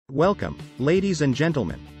Welcome, ladies and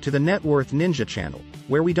gentlemen, to the Net Worth Ninja channel,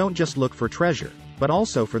 where we don't just look for treasure, but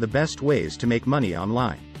also for the best ways to make money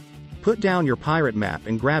online. Put down your pirate map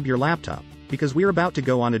and grab your laptop, because we're about to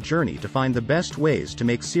go on a journey to find the best ways to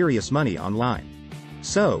make serious money online.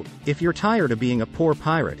 So, if you're tired of being a poor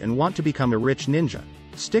pirate and want to become a rich ninja,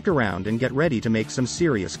 stick around and get ready to make some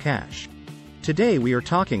serious cash. Today we are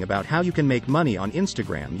talking about how you can make money on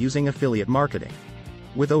Instagram using affiliate marketing.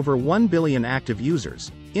 With over 1 billion active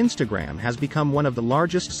users, Instagram has become one of the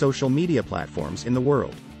largest social media platforms in the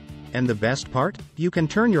world. And the best part? You can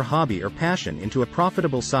turn your hobby or passion into a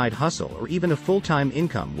profitable side hustle or even a full-time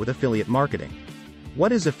income with affiliate marketing.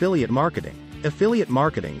 What is affiliate marketing? Affiliate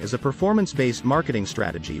marketing is a performance-based marketing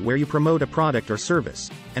strategy where you promote a product or service,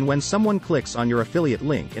 and when someone clicks on your affiliate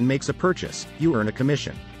link and makes a purchase, you earn a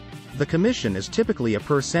commission. The commission is typically a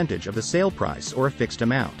percentage of the sale price or a fixed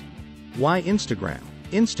amount. Why Instagram?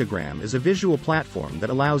 Instagram is a visual platform that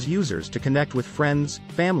allows users to connect with friends,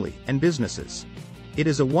 family, and businesses. It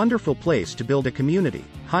is a wonderful place to build a community,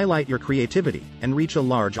 highlight your creativity, and reach a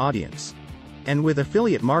large audience. And with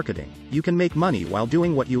affiliate marketing, you can make money while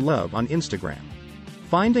doing what you love on Instagram.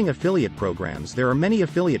 Finding affiliate programs. There are many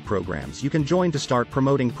affiliate programs you can join to start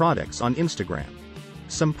promoting products on Instagram.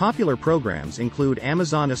 Some popular programs include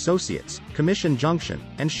Amazon Associates, Commission Junction,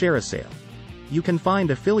 and ShareASale. You can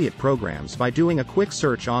find affiliate programs by doing a quick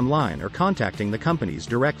search online or contacting the companies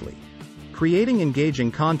directly. Creating engaging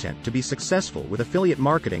content. To be successful with affiliate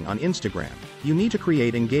marketing on Instagram, you need to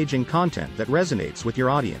create engaging content that resonates with your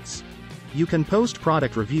audience. You can post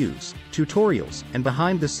product reviews, tutorials, and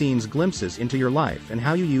behind-the-scenes glimpses into your life and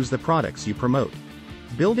how you use the products you promote.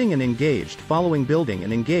 Building an engaged following. Building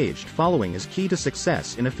an engaged following is key to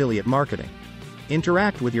success in affiliate marketing.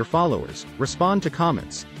 Interact with your followers, respond to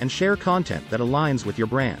comments, and share content that aligns with your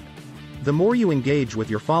brand. The more you engage with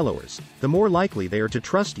your followers, the more likely they are to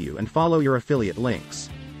trust you and follow your affiliate links.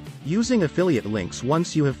 Using affiliate links.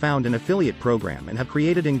 Once you have found an affiliate program and have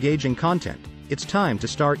created engaging content, it's time to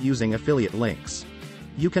start using affiliate links.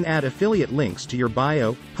 You can add affiliate links to your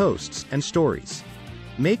bio, posts, and stories.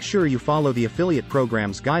 Make sure you follow the affiliate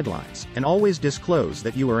program's guidelines, and always disclose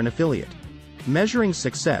that you are an affiliate. Measuring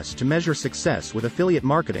success. To measure success with affiliate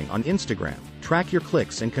marketing on Instagram, track your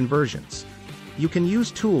clicks and conversions. You can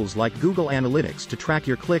use tools like Google Analytics to track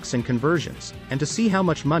your clicks and conversions, and to see how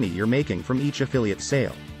much money you're making from each affiliate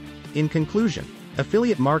sale. In conclusion,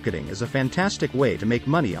 affiliate marketing is a fantastic way to make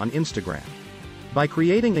money on Instagram. By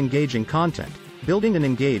creating engaging content, building an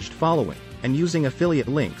engaged following, and using affiliate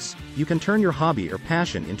links, you can turn your hobby or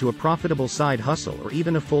passion into a profitable side hustle or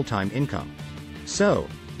even a full-time income. So,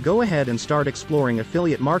 go ahead and start exploring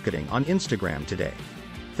affiliate marketing on Instagram today.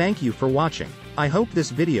 Thank you for watching. I hope this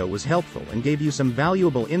video was helpful and gave you some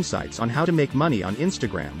valuable insights on how to make money on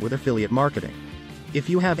Instagram with affiliate marketing. If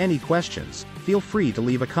you have any questions, feel free to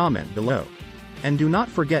leave a comment below. And do not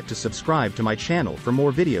forget to subscribe to my channel for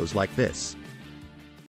more videos like this.